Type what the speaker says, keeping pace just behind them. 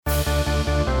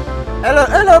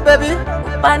Hello, baby.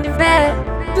 On the bed.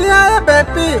 Yeah,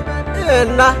 Bempee.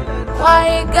 Yeah,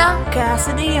 Why you got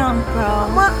Kasey the young pro?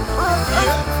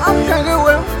 I'm thinking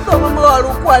we're some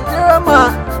more quite ma.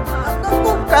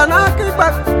 Can I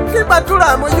keep a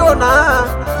tula moyona?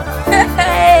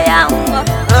 Hey, I'm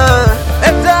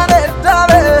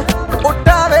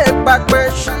Utare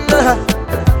backwish.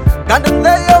 Can't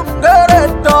lay your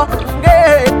girl,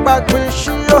 get backwish.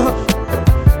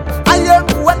 I am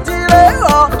what you lay,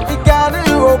 he got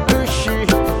you, bushy.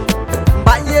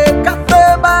 Buy a cafe,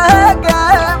 my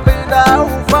game without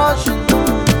fashion.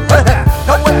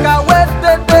 No one got wet,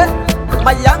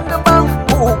 my younger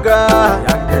bambuga.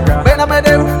 When I made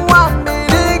a one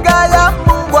big guy, I'm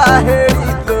moving.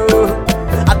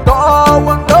 I don't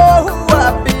know who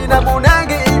I've been a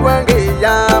monagi when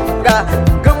younger.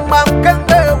 Come on, can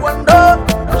they wonder?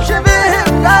 She be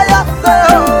him, I am so.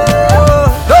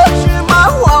 Dooshima,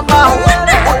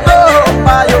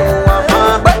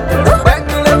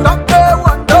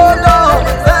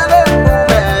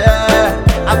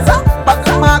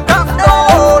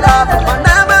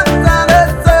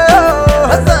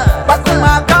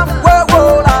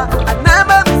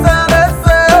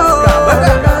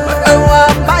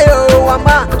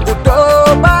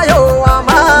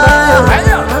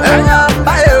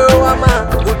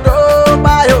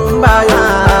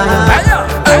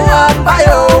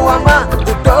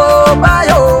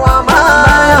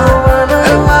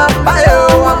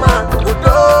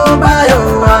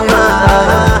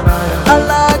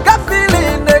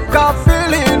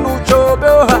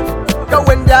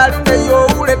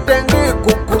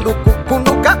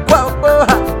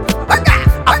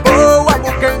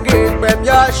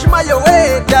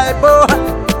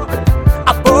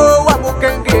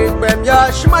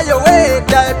 Shima your way,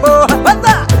 Daibo.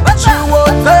 She will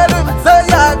tell him,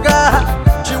 Sayaga.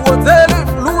 She will tell him,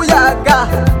 Luyaga.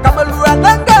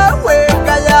 Kamaluananga,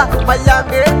 Wegaya, my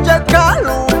young angel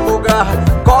Kaluga.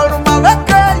 Call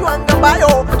Mavaka, you and the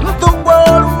Mayo,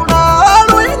 Tumboluna,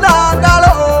 Luina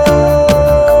Galo.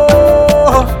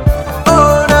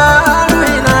 Oh,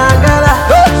 Luina Gala.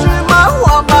 Dooshima,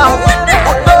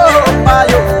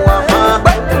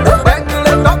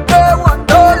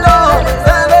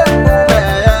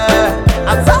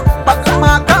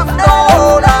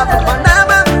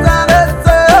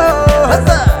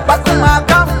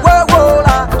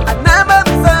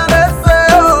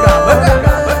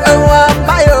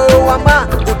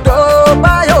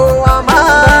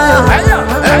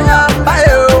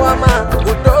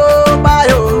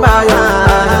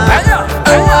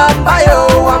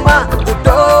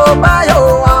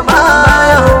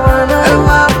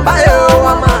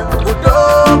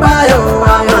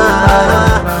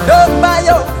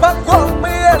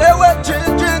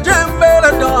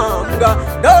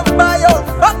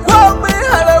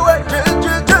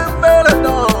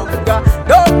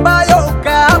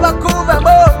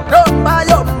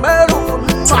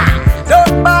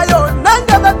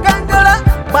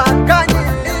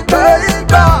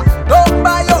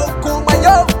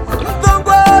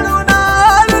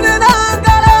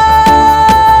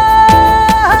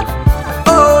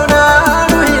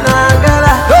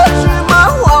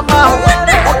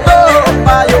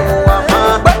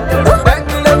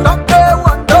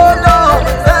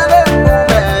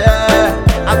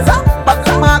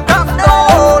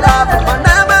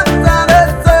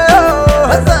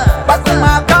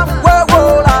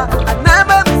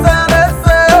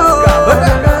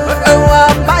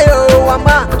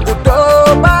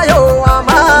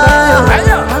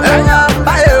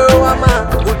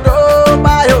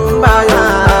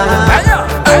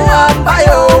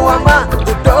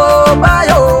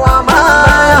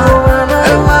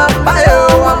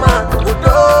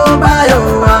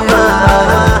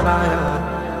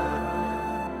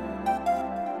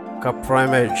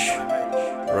 Primage,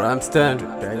 Ramstand,